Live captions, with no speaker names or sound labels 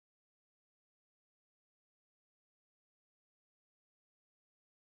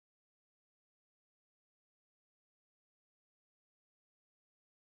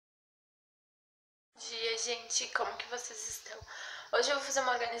dia, gente! Como que vocês estão? Hoje eu vou fazer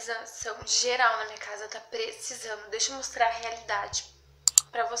uma organização geral na minha casa, tá precisando. Deixa eu mostrar a realidade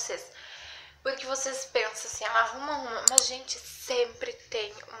pra vocês. Porque vocês pensam assim, ela arruma, mas gente, sempre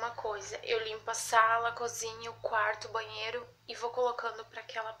tem uma coisa. Eu limpo a sala, a cozinha, o quarto, o banheiro e vou colocando pra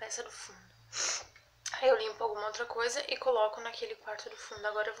aquela peça do fundo. Aí eu limpo alguma outra coisa e coloco naquele quarto do fundo.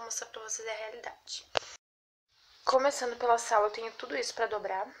 Agora eu vou mostrar pra vocês a realidade. Começando pela sala, eu tenho tudo isso pra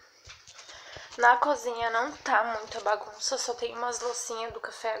dobrar. Na cozinha não tá muita bagunça, só tem umas loucinhas do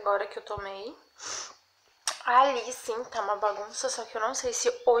café agora que eu tomei. Ali sim tá uma bagunça, só que eu não sei se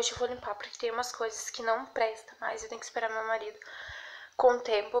hoje eu vou limpar, porque tem umas coisas que não prestam mais. Eu tenho que esperar meu marido com o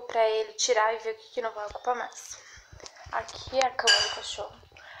tempo pra ele tirar e ver o que não vai ocupar mais. Aqui é a cama do cachorro.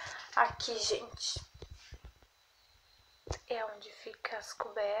 Aqui, gente, é onde fica as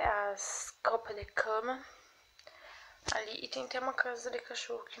copas de cama. Ali, e tem até uma casa de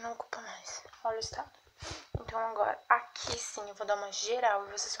cachorro que não ocupa mais. Olha o estado. Então agora, aqui sim, eu vou dar uma geral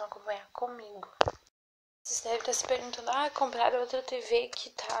e vocês vão acompanhar comigo. Vocês devem estar se perguntando, compraram outra TV que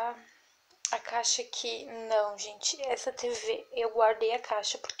tá a caixa aqui. Não, gente, essa TV, eu guardei a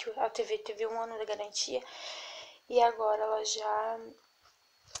caixa porque a TV teve 1 ano de garantia. E agora ela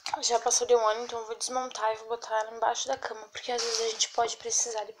já passou de 1 ano, então eu vou desmontar e vou botar ela embaixo da cama, porque às vezes a gente pode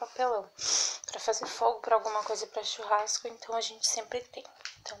precisar de papelão pra fazer fogo, pra alguma coisa pra churrasco, então a gente sempre tem.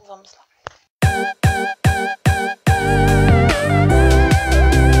 Então vamos lá.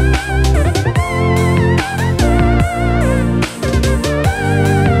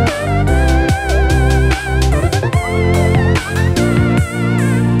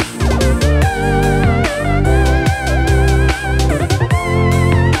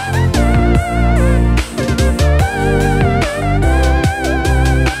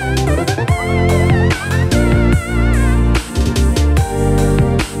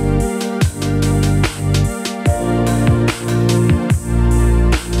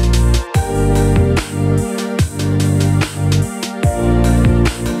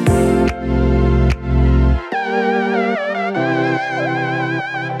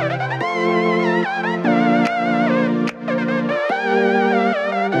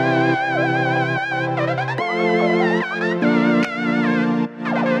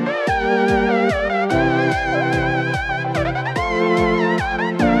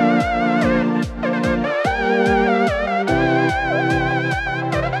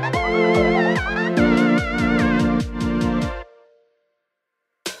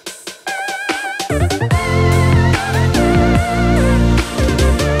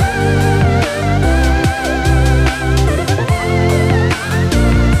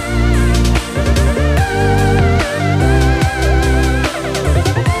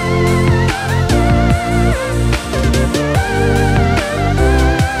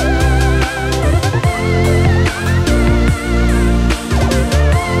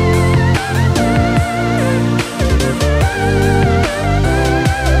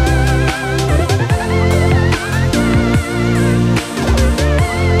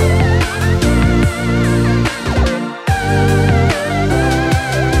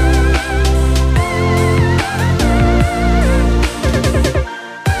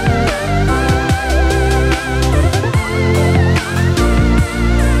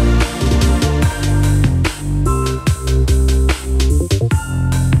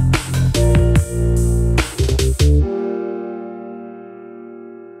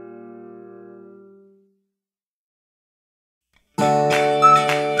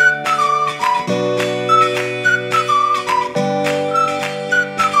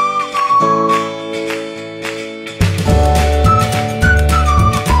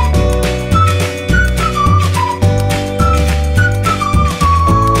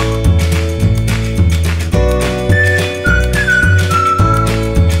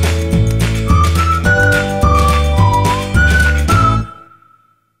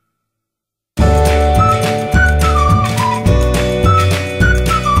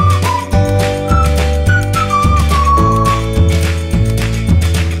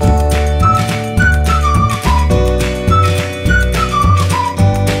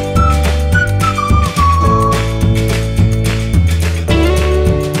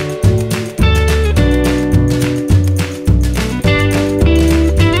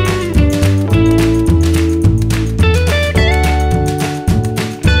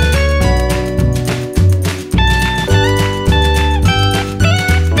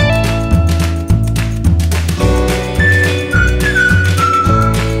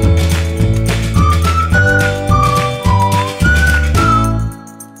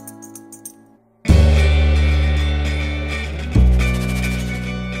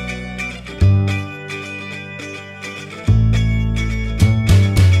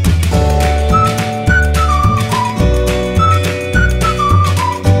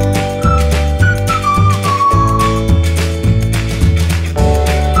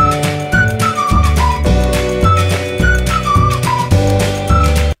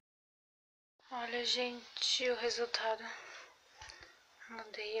 Olha, gente, o resultado.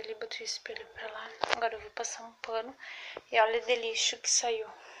 Mudei ali, botei o espelho pra lá. Agora eu vou passar um pano. E olha de lixo que saiu.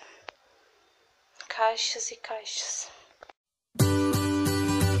 Caixas e caixas.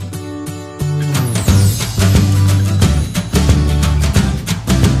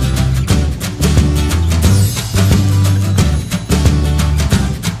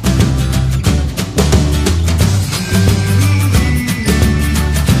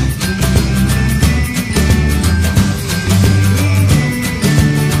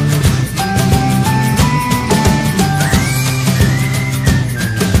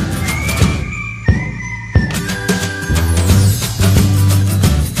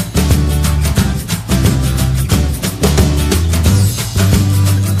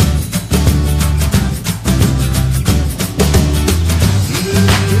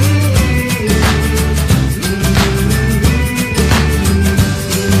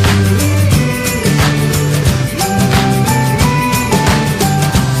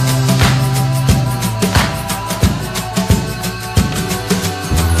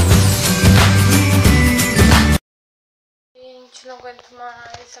 Não aguento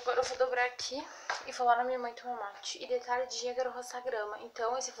mais. Agora eu vou dobrar aqui e vou lá na minha mãe tomar mate. E detalhe, dia eu quero roçar grama.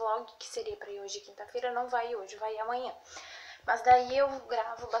 Então esse vlog que seria pra ir hoje, quinta-feira, não vai hoje, vai amanhã. Mas daí eu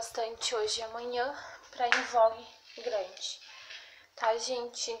gravo bastante hoje e amanhã pra ir em vlog grande. Tá,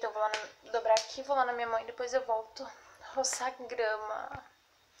 gente? Então vou lá dobrar aqui, vou lá na minha mãe, depois eu volto roçar grama.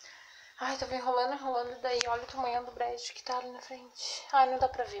 Ai, tava enrolando, daí olha o tamanho do brejo que tá ali na frente. Ai, não dá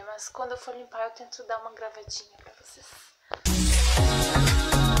pra ver, mas quando eu for limpar eu tento dar uma gravadinha pra vocês.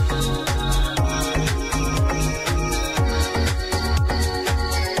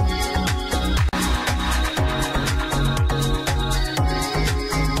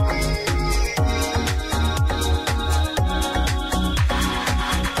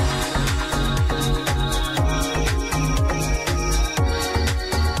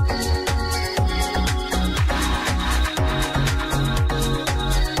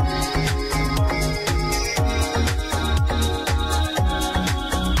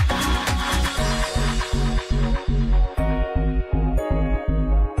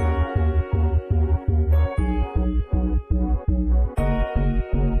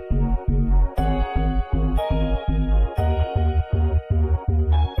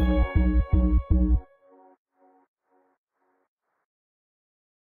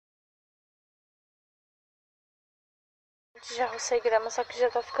 Já rocei grama, só que já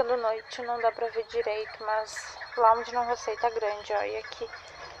tá ficando noite, não dá pra ver direito, mas lá onde não rocei tá grande, ó, e aqui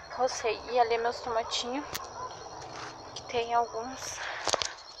rocei. E ali meus tomatinhos, que tem alguns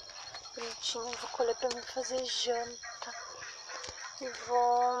bonitinhos, vou colher pra mim fazer janta. E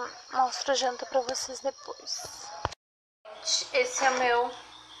vou mostrar a janta pra vocês depois. Esse é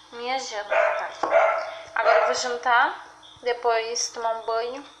minha janta, tá? Agora eu vou jantar, depois tomar um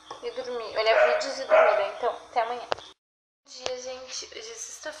banho e dormir, olhar vídeos e dormir, né? Então até amanhã. Bom dia, gente. Hoje é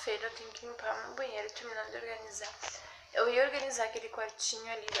sexta-feira, eu tenho que limpar meu banheiro, terminando de organizar. Eu ia organizar aquele quartinho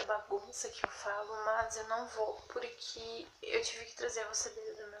ali da bagunça que eu falo, mas eu não vou, porque eu tive que trazer a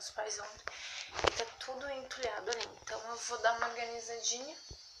roçadeira dos meus pais ontem e tá tudo entulhado ali. Então eu vou dar uma organizadinha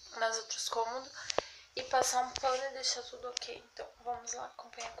nas outros cômodos e passar um pano e deixar tudo ok. Então vamos lá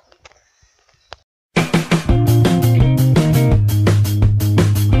acompanhar comigo.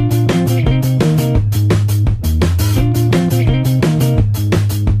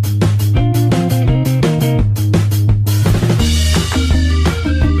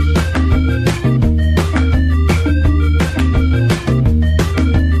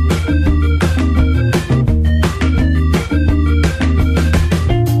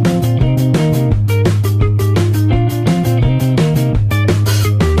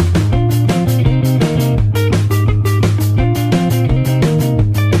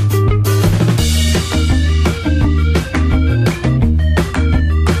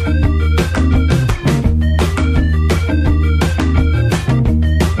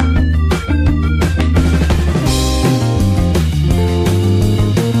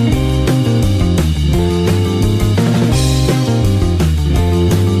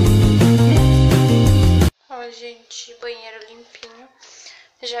 Banheiro limpinho.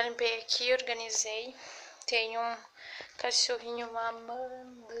 Já limpei aqui, organizei. Tem um cachorrinho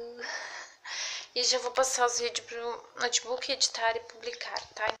mamando. E já vou passar os vídeos pro notebook, editar e publicar,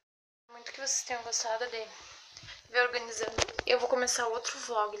 tá? Muito que vocês tenham gostado de ver organizando. Eu vou começar outro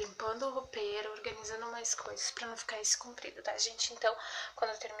vlog limpando o roupeiro, organizando mais coisas pra não ficar esse comprido, tá, gente? Então,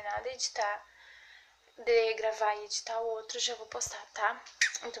 quando eu terminar de editar, de gravar e editar o outro, já vou postar, tá?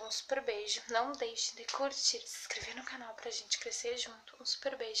 Então, um super beijo. Não deixe de curtir, se inscrever no canal pra gente crescer junto. Um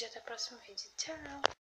super beijo e até o próximo vídeo. Tchau!